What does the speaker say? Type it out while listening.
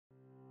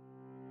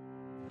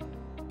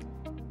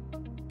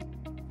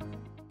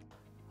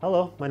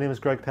Hello, my name is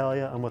Greg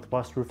Palya. I'm with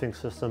West Roofing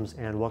Systems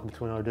and welcome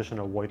to another edition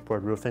of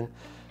Whiteboard Roofing.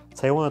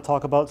 Today I want to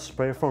talk about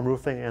spray foam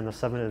roofing and the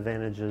 7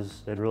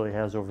 advantages it really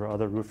has over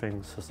other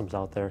roofing systems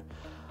out there.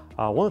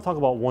 I want to talk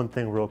about one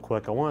thing real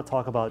quick. I want to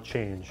talk about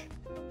change.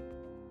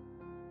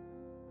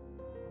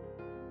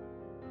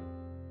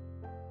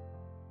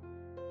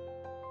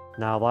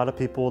 Now, a lot of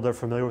people, they're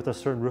familiar with a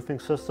certain roofing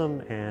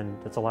system and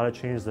it's a lot of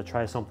change to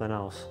try something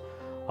else.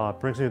 It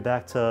brings me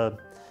back to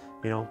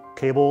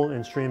cable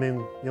and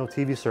streaming,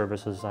 TV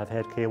services. I've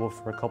had cable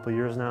for a couple of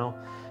years now,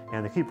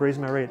 and they keep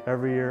raising my rate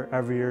every year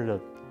to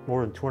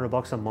more than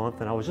 $200 a month,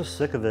 and I was just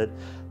sick of it.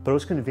 But it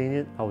was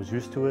convenient. I was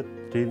used to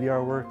it.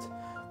 DVR worked.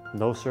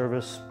 No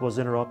service was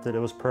interrupted. It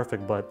was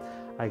perfect. But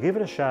I gave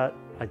it a shot.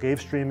 I gave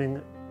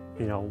streaming,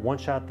 one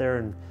shot there,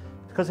 and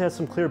because it had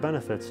some clear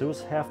benefits, it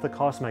was half the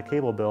cost of my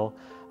cable bill.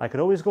 I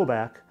could always go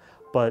back.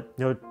 But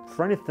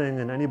for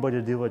anything and anybody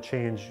to do a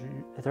change,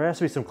 there has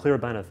to be some clear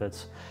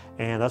benefits.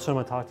 And that's what I'm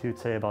going to talk to you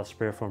today about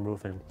spray foam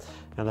roofing.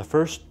 And the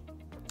first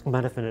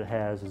benefit it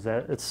has is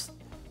that it's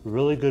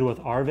really good with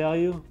R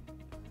value.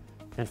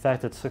 In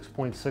fact, it's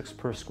 6.6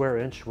 per square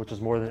inch, which is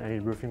more than any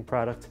roofing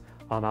product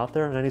out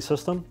there in any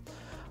system.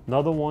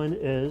 Another one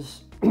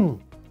is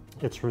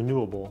it's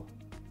renewable.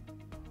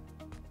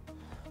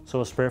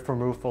 So a spray foam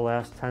roof will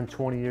last 10,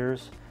 20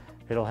 years.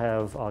 It'll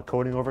have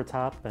coating over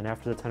top, and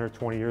after the 10 or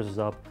 20 years is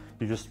up,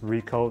 you just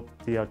recoat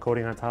the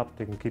coating on top.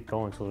 It can keep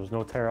going, so there's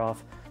no tear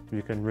off.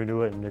 You can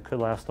renew it, and it could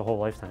last the whole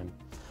lifetime.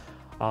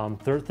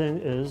 Third thing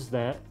is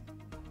that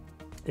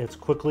it's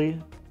quickly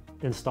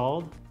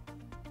installed.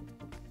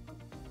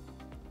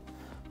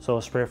 So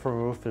a spray foam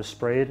roof is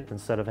sprayed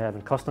instead of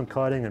having custom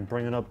cutting and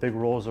bringing up big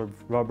rolls of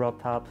rubber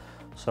up top.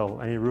 So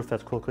any roof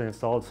that's quickly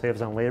installed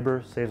saves on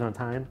labor, saves on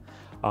time.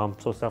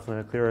 So it's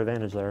definitely a clear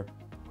advantage there.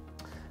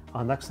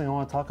 Next thing I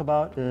want to talk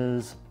about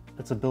is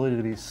its ability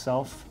to be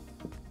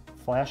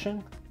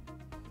self-flashing.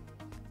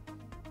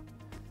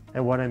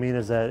 And what I mean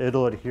is that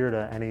it'll adhere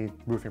to any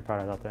roofing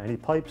product out there, any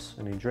pipes,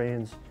 any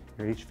drains,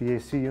 your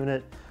HVAC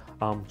unit.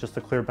 Just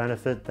a clear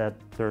benefit that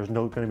there's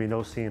going to be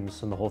no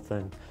seams in the whole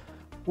thing.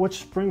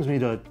 Which brings me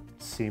to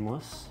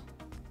seamless.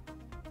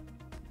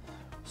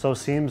 So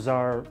seams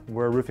are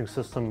where a roofing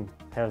system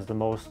has the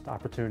most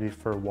opportunity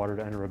for water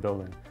to enter a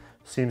building.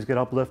 Seams get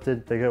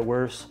uplifted, they get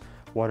worse.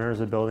 Water enters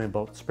the building,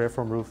 but spray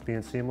foam roof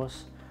being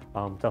seamless,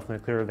 definitely a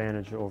clear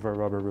advantage over a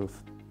rubber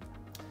roof.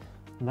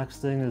 Next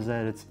thing is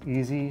that it's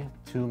easy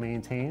to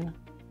maintain.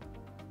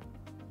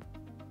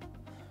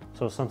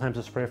 So sometimes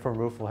a spray foam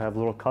roof will have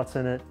little cuts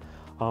in it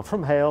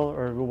from hail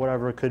or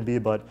whatever it could be,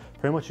 but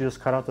pretty much you just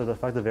cut out the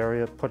defective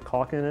area, put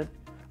caulk in it,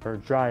 or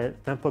dry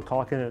it, then put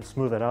caulk in it,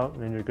 smooth it out,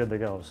 and then you're good to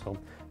go. So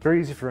very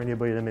easy for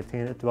anybody to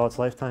maintain it throughout its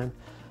lifetime.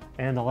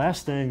 And the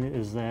last thing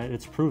is that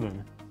it's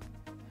proven.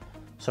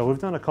 So we've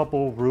done a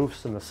couple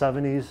roofs in the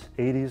 70s,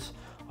 80s.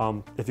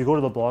 If you go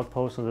to the blog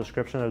post in the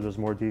description, there's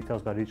more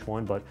details about each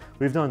one, but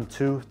we've done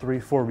 2, 3,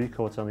 4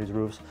 recoats on these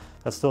roofs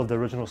that still have the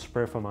original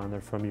spray foam on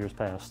there from years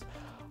past.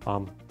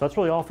 That's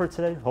really all for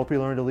today. Hope you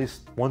learned at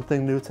least one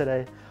thing new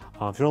today. If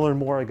you want to learn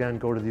more, again,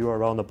 go to the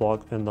URL in the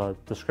blog in the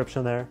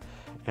description there.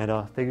 And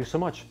thank you so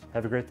much.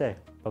 Have a great day.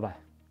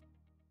 Bye-bye.